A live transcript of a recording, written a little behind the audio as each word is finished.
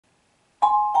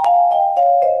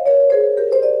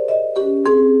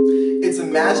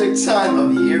magic time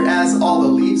of year as all the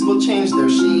leaves will change their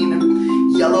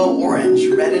sheen. Yellow, orange,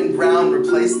 red, and brown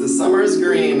replace the summer's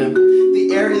green.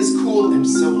 The air is cool and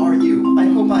so are you. I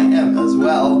hope I am as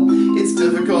well. It's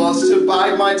difficult to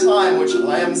bide my time, which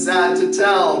I am sad to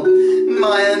tell.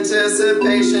 My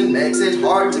anticipation makes it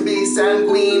hard to be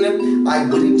sanguine. I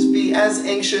wouldn't be as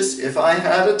anxious if I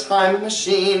had a time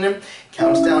machine.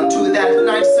 Countdown to that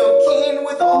night so keen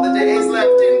with all the days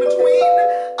left in between.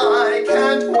 I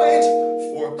can't wait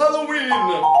for Halloween.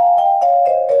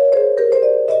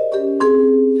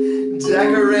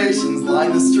 Decorations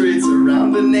line the streets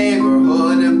around the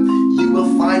neighborhood. You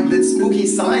will find that spooky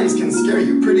signs can scare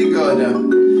you pretty good.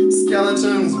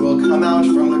 Skeletons will come out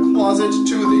from the closet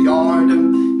to the yard.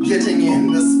 Getting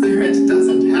in the spirit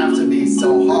doesn't have to be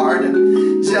so hard.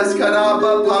 Just cut up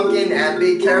a pumpkin and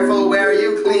be careful where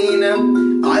you clean.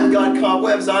 I've got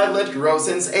cobwebs I've let grow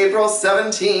since April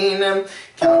 17.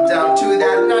 Countdown to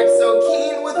that night so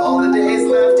keen with all the days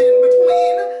left in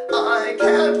between. I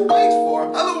can't wait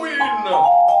for Halloween!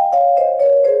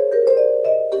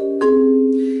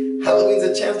 Halloween's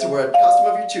a chance to wear a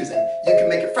costume of your choosing. You can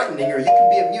make it frightening or you can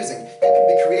be amusing. You can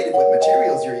be creative with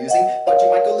materials you're using, but you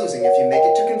might go losing if you make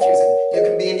it too confusing. You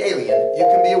can be an alien, you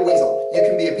can be a weasel, you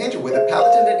can be a painter with a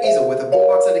palette and an easel, with a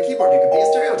boombox and a keyboard, you can be a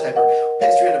stereotyper.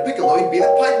 Pastry and a piccolo, you can be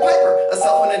the Pied Piper. A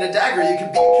cell phone and a dagger, you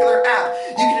can be a killer app.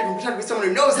 You can even pretend to be someone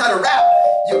who knows how to rap.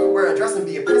 You can wear a dress and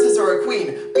be a princess or a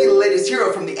queen. Be the latest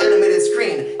hero from the animated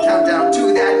screen. Countdown to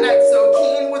that night so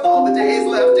keen with all the days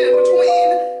left in between.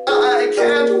 I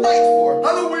can't wait for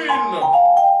Halloween!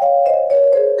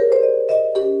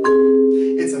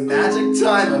 It's a magic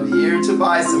time of year to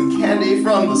buy some candy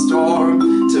from the store,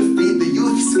 to feed the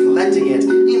youths collecting it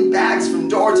in bags from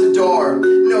door to door.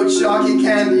 No chalky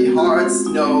candy hearts,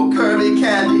 no curvy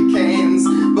candy canes,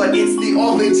 but it's the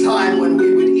only time when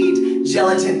we would eat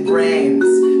gelatin brains.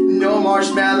 No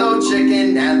marshmallow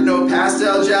chicken and no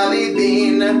pastel jelly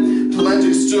bean.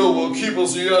 Plenty still will keep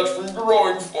us yet from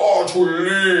growing far too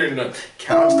lean.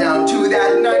 Countdown to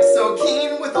that night so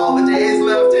keen with all the days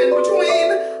left in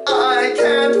between. I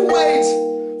can't wait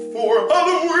for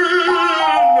Halloween!